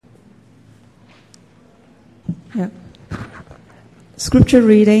Yeah. Scripture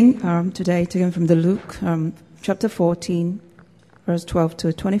reading today taken from the Luke chapter 14, verse 12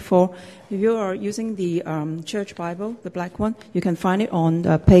 to 24. If you are using the church Bible, the black one, you can find it on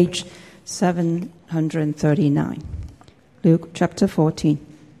page 739. Luke chapter 14,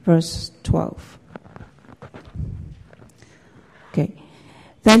 verse 12. Okay.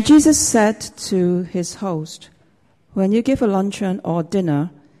 Then Jesus said to his host, "When you give a luncheon or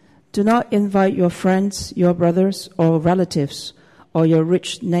dinner, do not invite your friends, your brothers or relatives, or your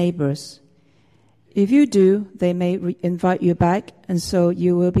rich neighbors. If you do, they may invite you back, and so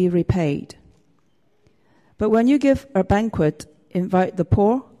you will be repaid. But when you give a banquet, invite the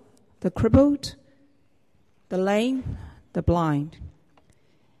poor, the crippled, the lame, the blind,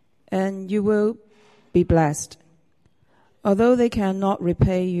 and you will be blessed. Although they cannot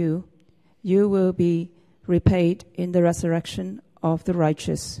repay you, you will be repaid in the resurrection of the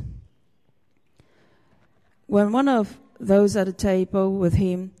righteous." When one of those at the table with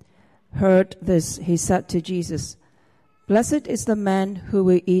him heard this, he said to Jesus, "Blessed is the man who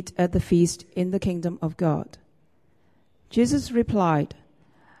will eat at the feast in the kingdom of God." Jesus replied,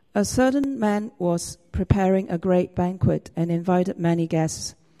 "A certain man was preparing a great banquet and invited many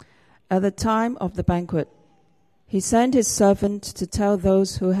guests. At the time of the banquet, he sent his servant to tell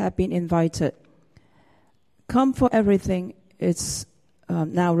those who had been invited, 'Come, for everything is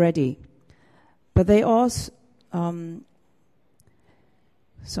now ready.' But they all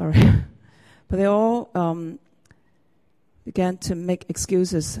began to make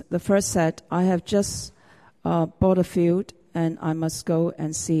excuses. The first said, 'I have just bought a field and I must go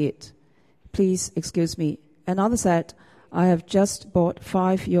and see it. Please excuse me.' Another said, 'I have just bought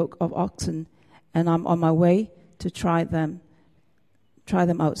 5 yoke of oxen and I'm on my way to try them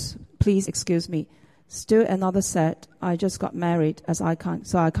out. Please excuse me.' Still another said, 'I just got married so I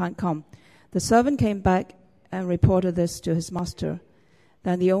can't come.' The servant came back and reported this to his master.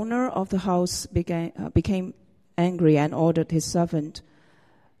 Then the owner of the house became angry and ordered his servant,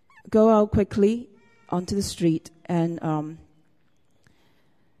 'Go out quickly onto the street and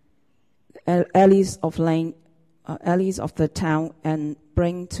alleys of the town and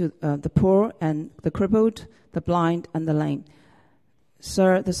bring to the poor and the crippled, the blind and the lame.'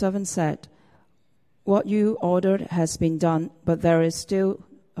 'Sir,' the servant said, 'what you ordered has been done, but there is still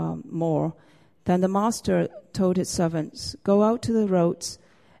more.' Then the master told his servants, 'Go out to the roads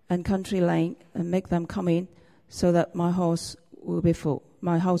and country lane and make them come in, so that my house will be full.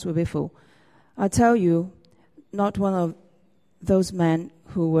 I tell you, not one of those men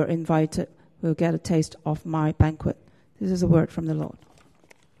who were invited will get a taste of my banquet.'" This is a word from the Lord.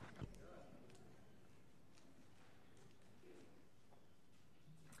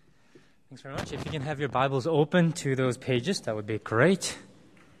 Thanks very much. If you can have your Bibles open to those pages, that would be great.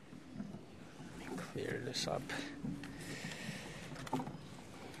 Let me clear this up.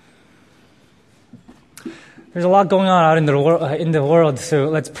 There's a lot going on out in the world, so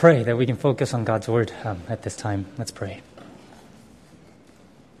let's pray that we can focus on God's Word at this time. Let's pray.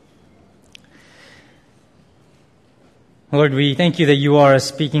 Lord, we thank you that you are a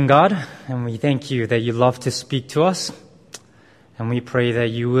speaking God, and we thank you that you love to speak to us. And we pray that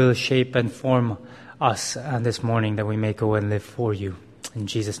you will shape and form us this morning, that we may go and live for you. In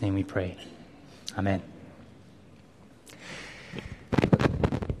Jesus' name we pray. Amen.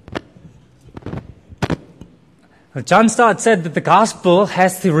 John Stott said that the gospel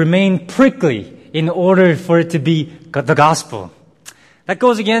has to remain prickly in order for it to be the gospel. That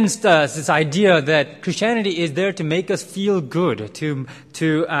goes against this idea that Christianity is there to make us feel good,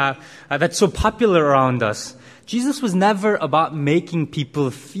 that's so popular around us. Jesus was never about making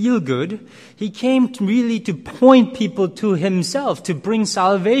people feel good. He came really to point people to himself, to bring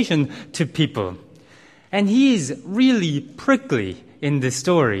salvation to people. And he's really prickly in this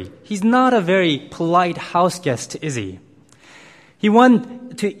story. He's not a very polite house guest, is he? He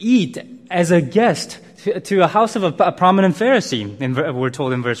went to eat as a guest to a house of a prominent Pharisee, we're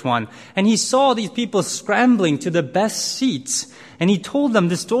told in verse 1. And he saw these people scrambling to the best seats. And he told them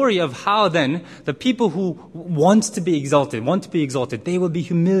the story of how then the people who want to be exalted, they will be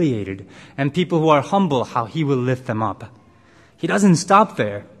humiliated. And people who are humble, how he will lift them up. He doesn't stop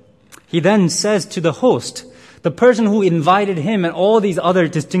there. He then says to the host, the person who invited him and all these other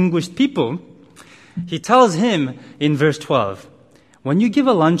distinguished people, he tells him in verse 12, "When you give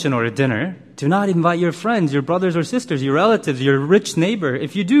a luncheon or a dinner, do not invite your friends, your brothers or sisters, your relatives, your rich neighbor.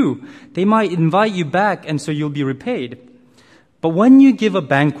 If you do, they might invite you back, and so you'll be repaid. But when you give a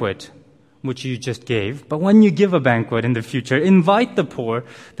banquet," which you just gave, "but when you give a banquet in the future, invite the poor,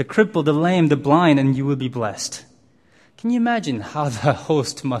 the crippled, the lame, the blind, and you will be blessed. Can you imagine how the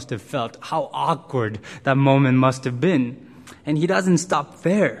host must have felt? How awkward that moment must have been? And he doesn't stop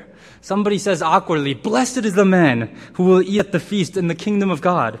there. Somebody says awkwardly, "Blessed is the man who will eat at the feast in the kingdom of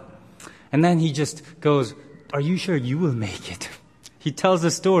God." And then he just goes, "Are you sure you will make it?" He tells a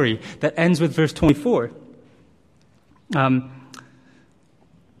story that ends with verse 24.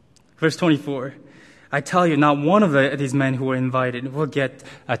 Verse 24, "I tell you, not one of these men who were invited will get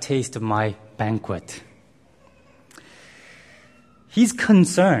a taste of my banquet." He's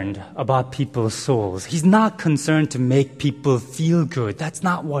concerned about people's souls. He's not concerned to make people feel good. That's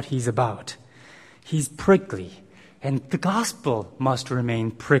not what he's about. He's prickly. And the gospel must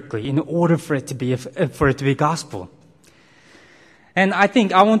remain prickly in order for it to be gospel. And I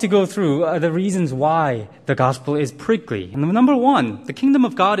think I want to go through the reasons why the gospel is prickly. And number one, the kingdom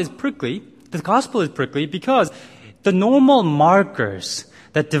of God is prickly. The gospel is prickly because the normal markers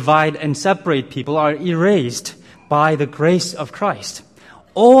that divide and separate people are erased by the grace of Christ.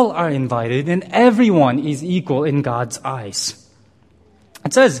 All are invited and everyone is equal in God's eyes.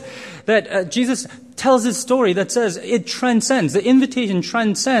 It says that Jesus tells this story that says the invitation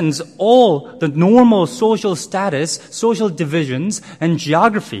transcends all the normal social status, social divisions, and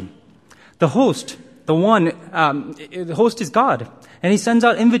geography. The host is God, and he sends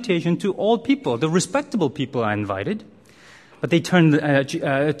out invitation to all people. The respectable people are invited, but they turn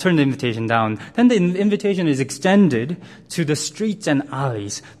the invitation down. Then the invitation is extended to the streets and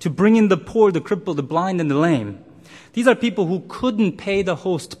alleys to bring in the poor, the crippled, the blind, and the lame. These are people who couldn't pay the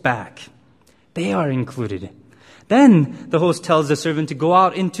host back. They are included. Then the host tells the servant to go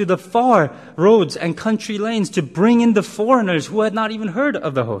out into the far roads and country lanes to bring in the foreigners who had not even heard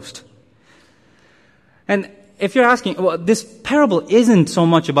of the host. And if you're asking, well, this parable isn't so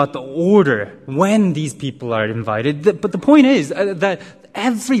much about the order when these people are invited, but the point is that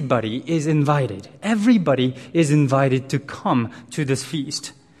everybody is invited. Everybody is invited to come to this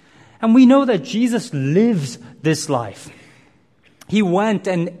feast. And we know that Jesus lives this life. He went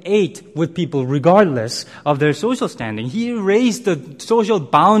and ate with people regardless of their social standing. He erased the social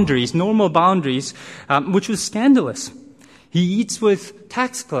boundaries, normal boundaries, which was scandalous. He eats with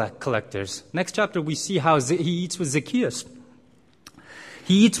tax collectors. Next chapter we see how he eats with Zacchaeus.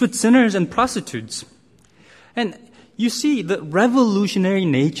 He eats with sinners and prostitutes. And you see the revolutionary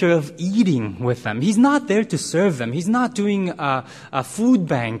nature of eating with them. He's not there to serve them. He's not doing a food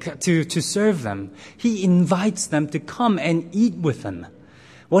bank to serve them. He invites them to come and eat with them.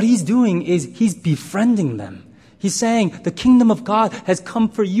 What he's doing is he's befriending them. He's saying, the kingdom of God has come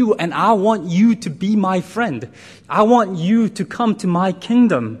for you, and I want you to be my friend. I want you to come to my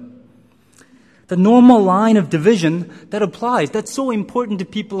kingdom. The normal line of division that applies, that's so important to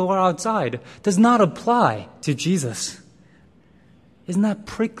people who are outside, does not apply to Jesus. Isn't that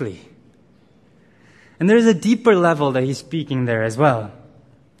prickly? And there's a deeper level that he's speaking there as well.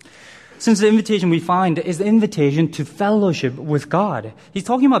 Since the invitation we find is the invitation to fellowship with God. He's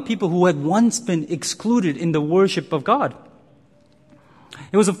talking about people who had once been excluded in the worship of God.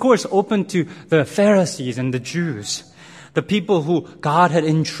 It was, of course, open to the Pharisees and the Jews, the people who God had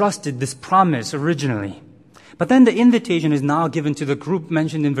entrusted this promise originally. But then the invitation is now given to the group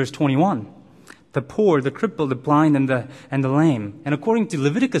mentioned in verse 21. The poor, the crippled, the blind, and the lame. And according to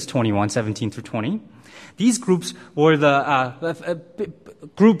Leviticus 21, 17 through 20, these groups were the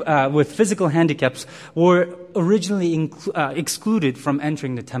group with physical handicaps were originally excluded from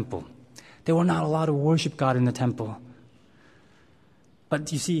entering the temple. They were not allowed to worship God in the temple.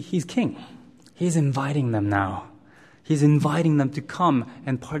 But you see, he's king. He's inviting them now. He's inviting them to come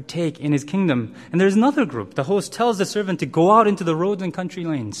and partake in his kingdom. And there's another group. The host tells the servant to go out into the roads and country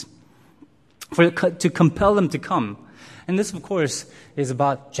lanes to compel them to come. And this, of course, is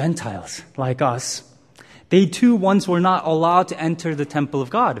about Gentiles like us. They too once were not allowed to enter the temple of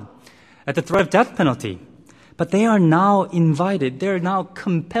God at the threat of death penalty. But they are now invited. They are now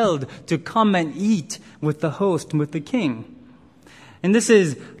compelled to come and eat with the host, with the king. And this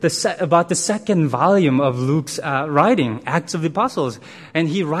is about the second volume of Luke's writing, Acts of the Apostles. And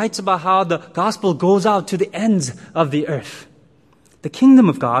he writes about how the gospel goes out to the ends of the earth. The kingdom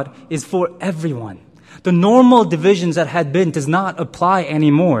of God is for everyone. The normal divisions that had been does not apply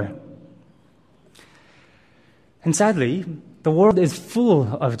anymore. And sadly, the world is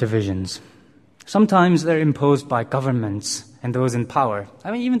full of divisions. Sometimes they're imposed by governments and those in power.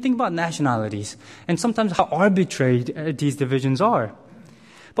 I mean, even think about nationalities and sometimes how arbitrary these divisions are.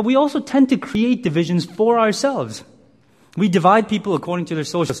 But we also tend to create divisions for ourselves. We divide people according to their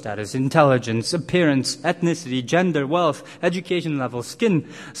social status, intelligence, appearance, ethnicity, gender, wealth, education level, skin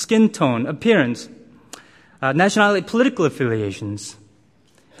tone, appearance, nationality, political affiliations.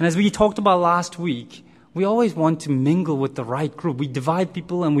 And as we talked about last week, We always want to mingle with the right group. We divide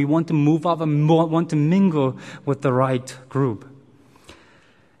people and we want to move up and want to mingle with the right group.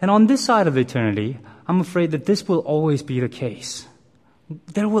 And on this side of eternity, I'm afraid that this will always be the case.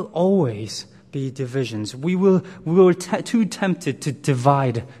 There will always be divisions. We were too tempted to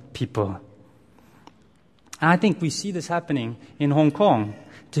divide people. And I think we see this happening in Hong Kong.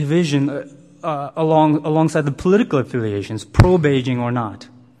 Division alongside the political affiliations, pro-Beijing or not.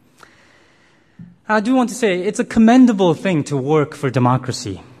 I do want to say it's a commendable thing to work for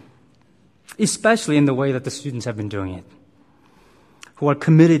democracy, especially in the way that the students have been doing it, who are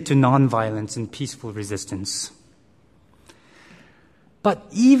committed to nonviolence and peaceful resistance. But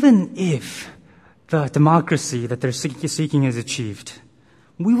even if the democracy that they're seeking is achieved,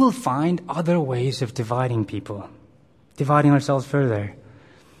 we will find other ways of dividing people, dividing ourselves further.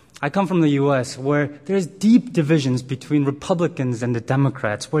 I come from the U.S., where there's deep divisions between Republicans and the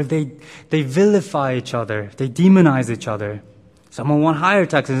Democrats, where they vilify each other, they demonize each other. Some will want higher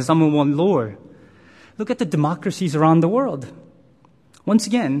taxes and some will want lower. Look at the democracies around the world. Once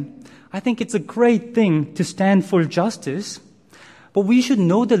again, I think it's a great thing to stand for justice, but we should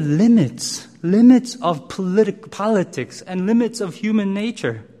know the limits of politics and limits of human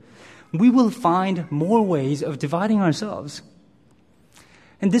nature. We will find more ways of dividing ourselves.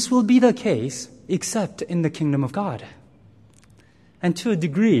 And this will be the case, except in the kingdom of God. And to a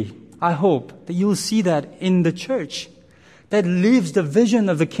degree, I hope that you'll see that in the church that lives the vision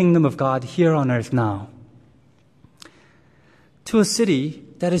of the kingdom of God here on earth now. To a city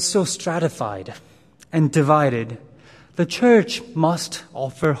that is so stratified and divided, the church must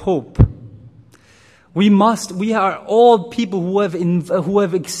offer hope. We are all people who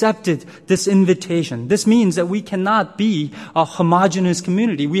have accepted this invitation. This means that we cannot be a homogeneous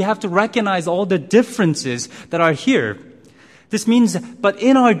community. We have to recognize all the differences that are here. This means, but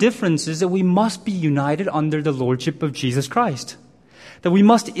in our differences, that we must be united under the lordship of Jesus Christ. That we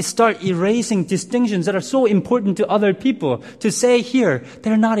must start erasing distinctions that are so important to other people. To say here,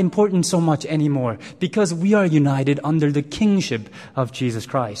 they're not important so much anymore because we are united under the kingship of Jesus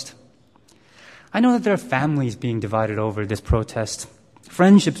Christ. I know that there are families being divided over this protest,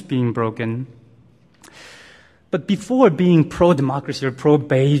 friendships being broken. But before being pro-democracy or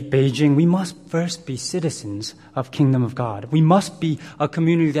pro-Beijing, we must first be citizens of Kingdom of God. We must be a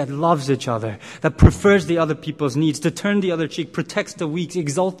community that loves each other, that prefers the other people's needs, to turn the other cheek, protects the weak,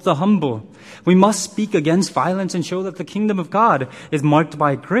 exalts the humble. We must speak against violence and show that the Kingdom of God is marked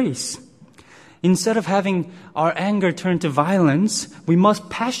by grace. Instead of having our anger turn to violence, we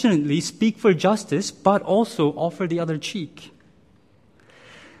must passionately speak for justice, but also offer the other cheek.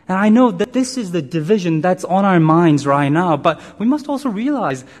 And I know that this is the division that's on our minds right now, but we must also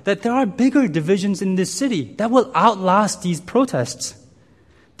realize that there are bigger divisions in this city that will outlast these protests.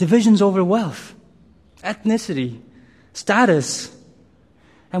 Divisions over wealth, ethnicity, status.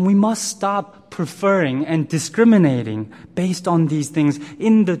 And we must stop preferring and discriminating based on these things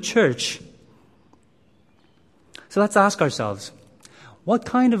in the church. So let's ask ourselves, what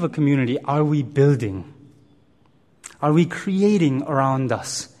kind of a community are we building? Are we creating around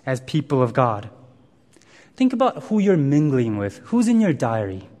us as people of God? Think about who you're mingling with. Who's in your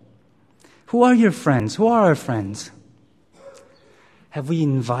diary? Who are your friends? Who are our friends? Have we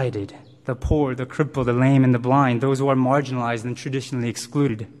invited the poor, the crippled, the lame, and the blind, those who are marginalized and traditionally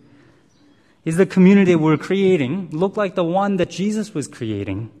excluded? Is the community we're creating look like the one that Jesus was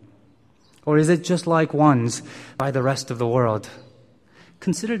creating? Or is it just like ones by the rest of the world?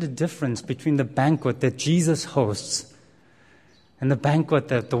 Consider the difference between the banquet that Jesus hosts and the banquet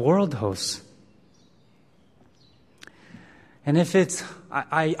that the world hosts. And if it's,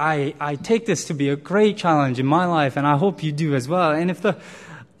 I take this to be a great challenge in my life, and I hope you do as well. And if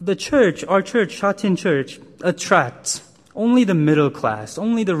the church, our church, Sha Tin Church, attracts only the middle class,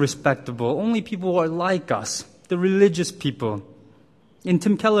 only the respectable, only people who are like us, the religious people, in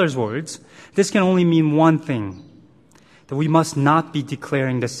Tim Keller's words, this can only mean one thing, that we must not be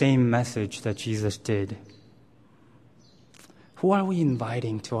declaring the same message that Jesus did. Who are we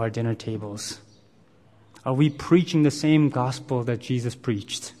inviting to our dinner tables? Are we preaching the same gospel that Jesus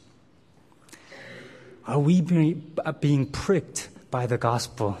preached? Are we being pricked by the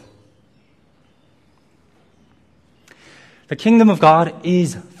gospel? The kingdom of God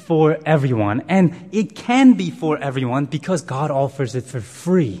is for everyone, and it can be for everyone because God offers it for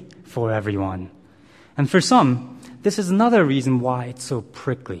free for everyone. And for some, this is another reason why it's so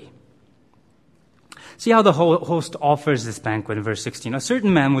prickly. See how the host offers this banquet in verse 16. A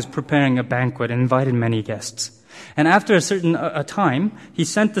certain man was preparing a banquet and invited many guests. And after a certain time, he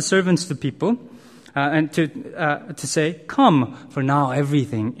sent the servants to people and to say, "Come, for now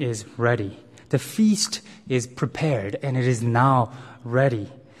everything is ready." The feast is prepared and it is now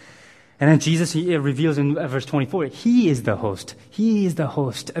ready. And then Jesus he reveals in verse 24, He is the host. He is the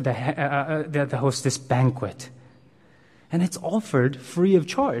host, the host this banquet. And it's offered free of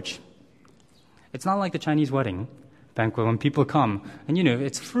charge. It's not like the Chinese wedding banquet when people come. And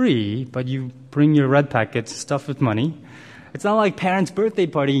it's free, but you bring your red packets stuffed with money. It's not like parents' birthday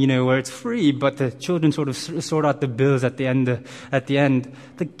party, where it's free, but the children sort of sort out the bills at the end.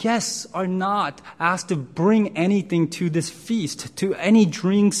 The guests are not asked to bring anything to this feast, to any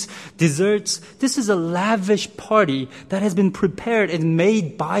drinks, desserts. This is a lavish party that has been prepared and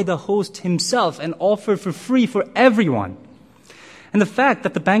made by the host himself and offered for free for everyone. And the fact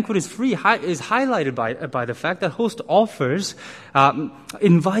that the banquet is free is highlighted by the fact that host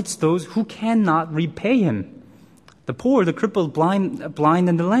invites those who cannot repay him. The poor, the crippled, blind,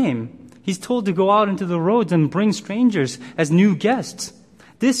 and the lame. He's told to go out into the roads and bring strangers as new guests.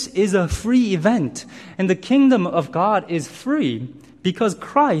 This is a free event, and the kingdom of God is free because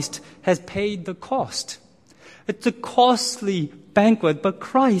Christ has paid the cost. It's a costly banquet, but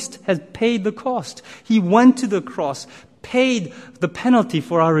Christ has paid the cost. He went to the cross, paid the penalty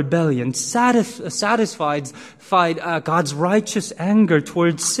for our rebellion, satisfied God's righteous anger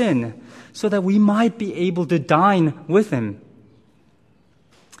towards sin, so that we might be able to dine with Him.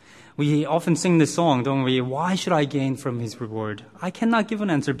 We often sing this song, don't we? Why should I gain from His reward? I cannot give an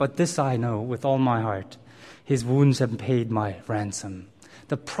answer, but this I know with all my heart. His wounds have paid my ransom.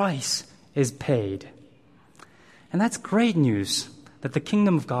 The price is paid. And that's great news, that the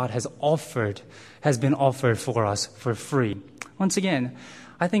kingdom of God has been offered for us for free. Once again,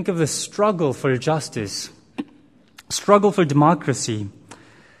 I think of the struggle for justice, struggle for democracy,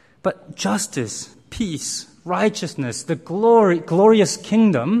 but justice, peace, righteousness, the glorious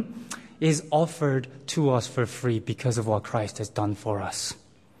kingdom is offered to us for free because of what Christ has done for us.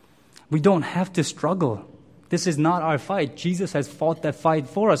 We don't have to struggle. This is not our fight. Jesus has fought that fight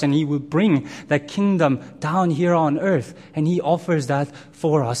for us, and He will bring that kingdom down here on earth, and He offers that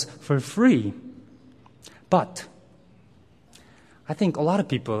for us for free. But I think a lot of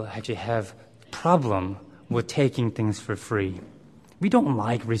people actually have a problem with taking things for free. We don't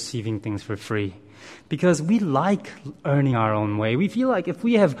like receiving things for free because we like earning our own way. We feel like if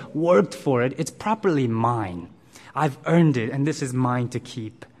we have worked for it, it's properly mine. I've earned it, and this is mine to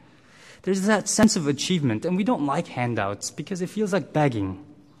keep. There's that sense of achievement, and we don't like handouts because it feels like begging.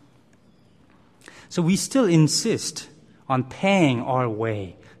 So we still insist on paying our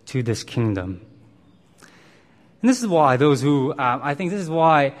way to this kingdom. And this is why those who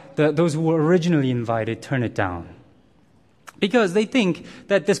were originally invited turn it down. Because they think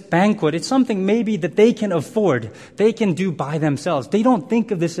that this banquet is something maybe that they can afford, they can do by themselves. They don't think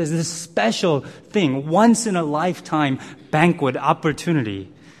of this as this special thing, once in a lifetime banquet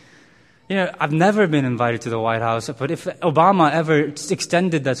opportunity. I've never been invited to the White House, but if Obama ever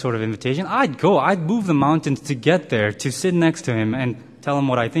extended that sort of invitation, I'd go. I'd move the mountains to get there, to sit next to him and tell him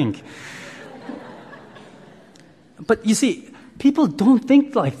what I think. But you see, people don't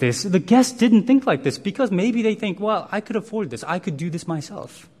think like this. The guests didn't think like this because maybe they think, well, I could afford this. I could do this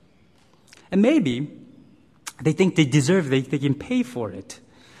myself. And maybe they think they deserve it. They can pay for it.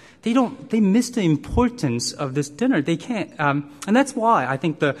 They miss the importance of this dinner. They can't. And that's why I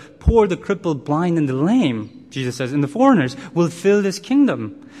think the poor, the crippled, blind, and the lame, Jesus says, and the foreigners will fill this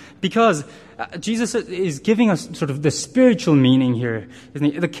kingdom. Because Jesus is giving us sort of the spiritual meaning here.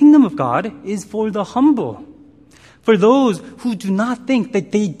 Isn't he? The kingdom of God is for the humble. For those who do not think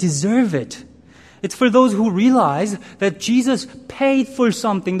that they deserve it. It's for those who realize that Jesus paid for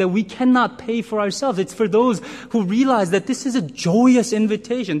something that we cannot pay for ourselves. It's for those who realize that this is a joyous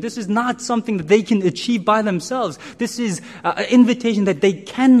invitation. This is not something that they can achieve by themselves. This is an invitation that they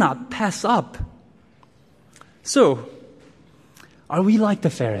cannot pass up. So, are we like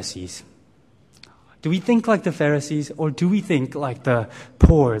the Pharisees? Do we think like the Pharisees, or do we think like the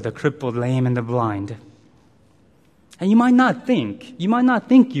poor, the crippled, lame, and the blind? And you might not think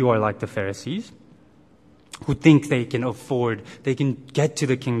you are like the Pharisees, who think they can afford, they can get to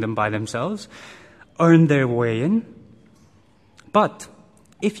the kingdom by themselves, earn their way in. But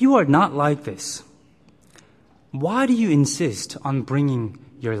if you are not like this, why do you insist on bringing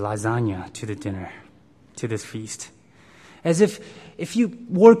your lasagna to the dinner, to this feast? As if you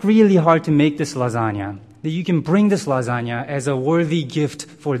work really hard to make this lasagna, that you can bring this lasagna as a worthy gift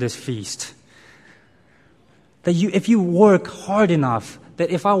for this feast. That if you work hard enough,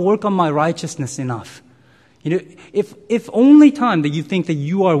 that if I work on my righteousness enough, if only time that you think that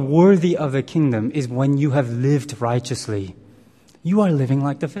you are worthy of the kingdom is when you have lived righteously, you are living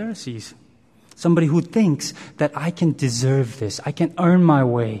like the Pharisees. Somebody who thinks that I can deserve this. I can earn my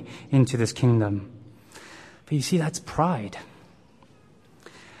way into this kingdom. But you see, that's pride.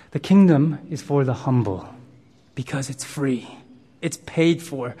 The kingdom is for the humble because it's free. It's paid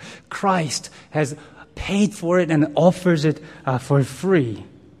for. Christ has paid for it and offers it for free.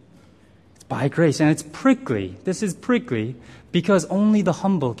 It's by grace, and it's prickly. This is prickly because only the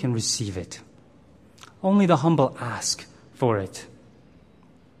humble can receive it. Only the humble ask for it.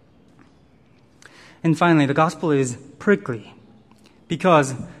 And finally, the gospel is prickly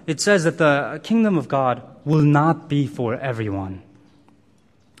because it says that the kingdom of God will not be for everyone.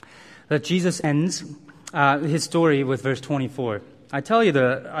 That Jesus ends his story with verse 24. I tell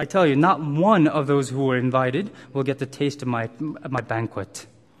you, not one of those who were invited will get the taste of my banquet.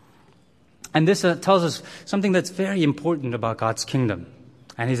 And this tells us something that's very important about God's kingdom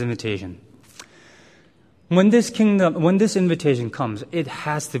and His invitation. When this invitation comes, it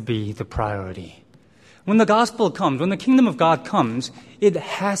has to be the priority. When the gospel comes, when the kingdom of God comes, it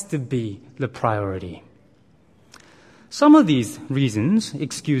has to be the priority. Some of these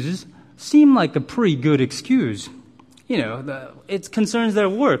excuses, seem like a pretty good excuse. It concerns their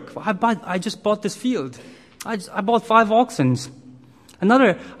work. I just bought this field. I bought 5 oxen.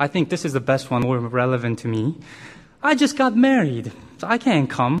 Another, I think this is the best one, more relevant to me. I just got married, so I can't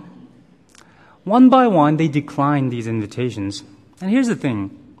come. One by one, they decline these invitations. And here's the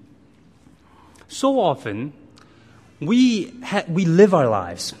thing. So often, we live our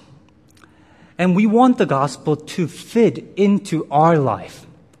lives, and we want the gospel to fit into our life,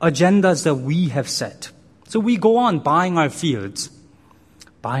 agendas that we have set. So we go on buying our fields,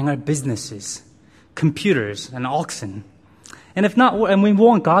 buying our businesses, computers, and oxen. And if not, and we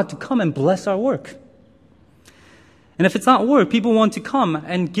want God to come and bless our work. And if it's not work, people want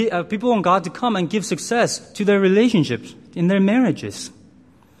God to come and give success to their relationships, in their marriages,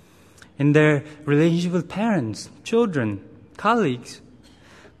 in their relationship with parents, children, colleagues.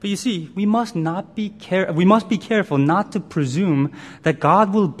 But you see, we must be careful not to presume that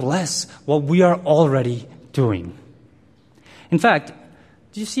God will bless what we are already doing. In fact,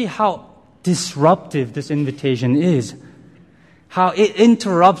 do you see how disruptive this invitation is? How it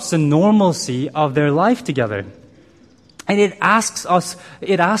interrupts the normalcy of their life together. And it asks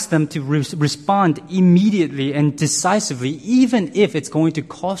them to respond immediately and decisively, even if it's going to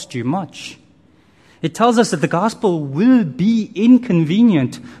cost you much. It tells us that the gospel will be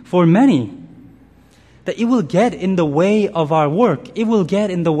inconvenient for many. That it will get in the way of our work. It will get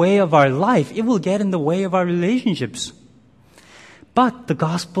in the way of our life. It will get in the way of our relationships. But the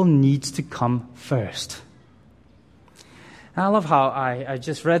gospel needs to come first. And I love how I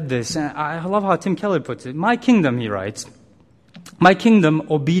just read this. And I love how Tim Keller puts it. My kingdom, he writes, my kingdom,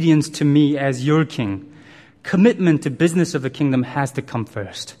 obedience to me as your king. Commitment to business of the kingdom has to come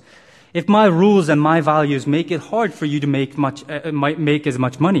first. If my rules and my values make it hard for you to make as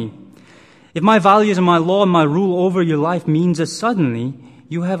much money, if my values and my law and my rule over your life means that suddenly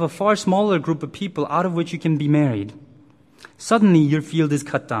you have a far smaller group of people out of which you can be married, suddenly your field is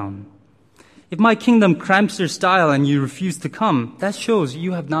cut down. If my kingdom cramps your style and you refuse to come, that shows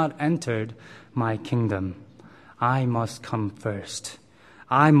you have not entered my kingdom. I must come first.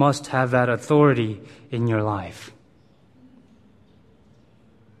 I must have that authority in your life.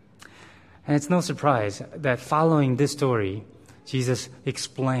 And it's no surprise that following this story, Jesus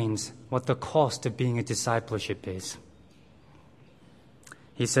explains what the cost of being a discipleship is.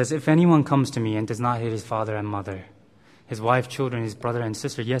 He says, if anyone comes to me and does not hate his father and mother, his wife, children, his brother and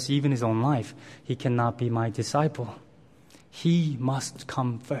sister, yes, even his own life, he cannot be my disciple. He must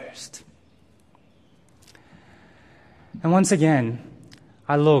come first. And once again,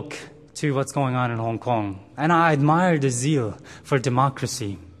 I look to what's going on in Hong Kong, and I admire the zeal for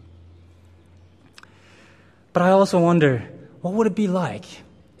democracy. But I also wonder, what would it be like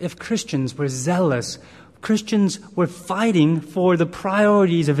if Christians were zealous, Christians were fighting for the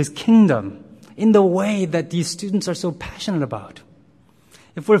priorities of His kingdom in the way that these students are so passionate about?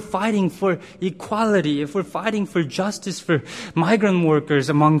 If we're fighting for equality, if we're fighting for justice for migrant workers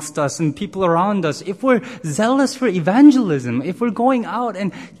amongst us and people around us, if we're zealous for evangelism, if we're going out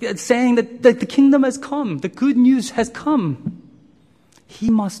and saying that the kingdom has come, the good news has come, He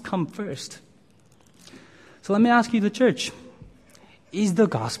must come first. So let me ask you, the church, is the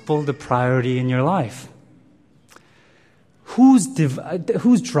gospel the priority in your life?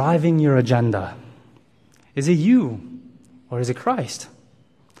 Who's driving your agenda? Is it you or is it Christ?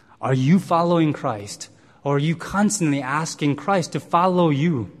 Are you following Christ? Or are you constantly asking Christ to follow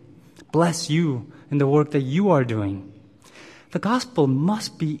you, bless you in the work that you are doing? The gospel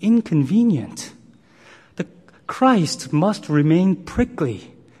must be inconvenient. The Christ must remain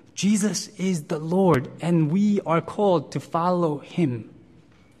prickly Jesus is the Lord, and we are called to follow him.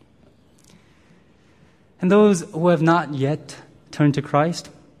 And those who have not yet turned to Christ,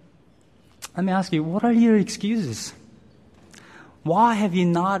 let me ask you, what are your excuses? Why have you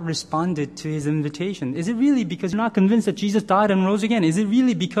not responded to his invitation? Is it really because you're not convinced that Jesus died and rose again? Is it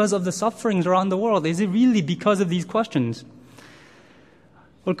really because of the sufferings around the world? Is it really because of these questions?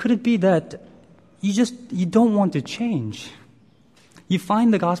 Or could it be that you don't want to change? You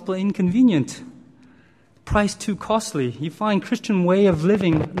find the gospel inconvenient, price too costly. You find Christian way of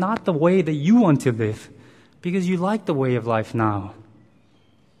living not the way that you want to live, because you like the way of life now.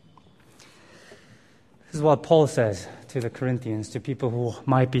 This is what Paul says to the Corinthians, to people who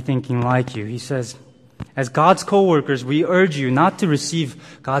might be thinking like you. He says, as God's co-workers, we urge you not to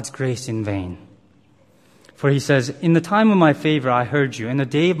receive God's grace in vain. For he says, in the time of my favor I heard you, in the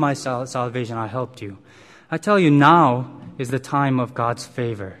day of my salvation I helped you. I tell you, now is the time of God's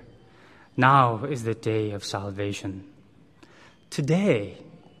favor. Now is the day of salvation. Today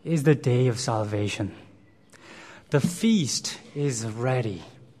is the day of salvation. The feast is ready.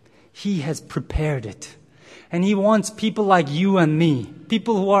 He has prepared it. And he wants people like you and me,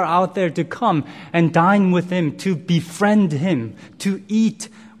 people who are out there, to come and dine with him, to befriend him, to eat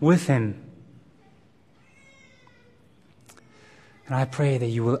with him. And I pray that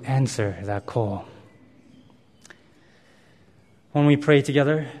you will answer that call. When we pray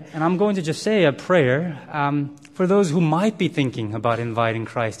together, and I'm going to just say a prayer for those who might be thinking about inviting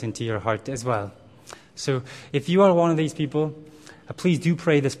Christ into your heart as well. So if you are one of these people, please do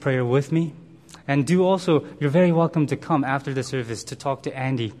pray this prayer with me. And you're very welcome to come after the service to talk to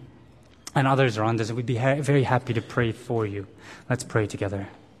Andy and others around us. And we'd be very happy to pray for you. Let's pray together.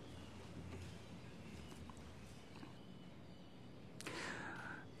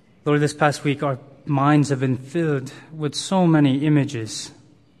 Lord, this past week our minds have been filled with so many images,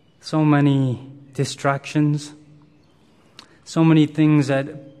 so many distractions, so many things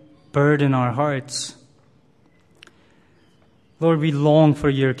that burden our hearts. Lord, we long for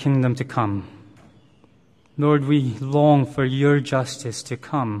your kingdom to come. Lord, we long for your justice to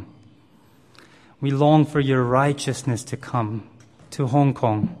come. We long for your righteousness to come to Hong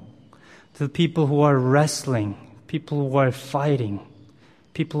Kong, to the people who are wrestling, people who are fighting,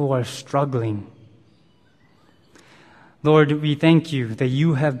 people who are struggling. Lord, we thank you that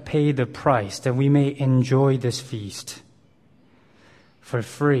you have paid the price that we may enjoy this feast for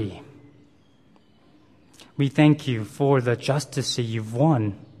free. We thank you for the justice that you've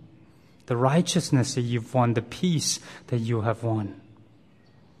won, the righteousness that you've won, the peace that you have won.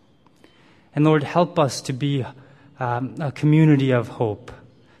 And Lord, help us to be a community of hope,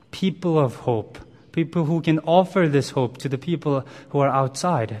 people of hope, people who can offer this hope to the people who are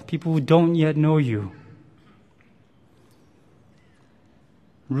outside, people who don't yet know you.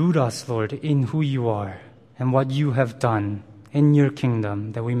 Root us, Lord, in who you are and what you have done in your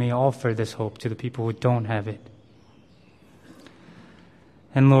kingdom, that we may offer this hope to the people who don't have it.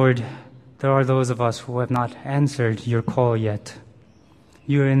 And Lord, there are those of us who have not answered your call yet,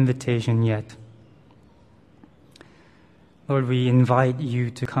 your invitation yet. Lord, we invite you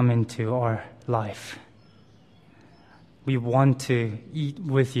to come into our life. We want to eat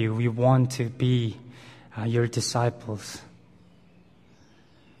with you. We want to be your disciples.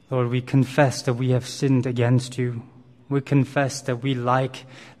 Lord, we confess that we have sinned against you. We confess that we like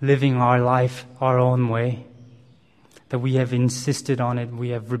living our life our own way, that we have insisted on it. We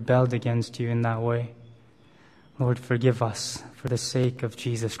have rebelled against you in that way. Lord, forgive us for the sake of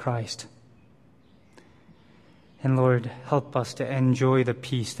Jesus Christ. And Lord, help us to enjoy the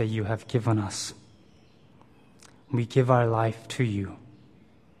peace that you have given us. We give our life to you.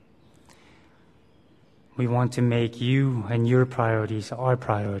 We want to make you and your priorities our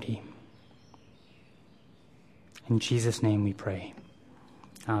priority. In Jesus' name we pray.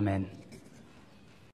 Amen.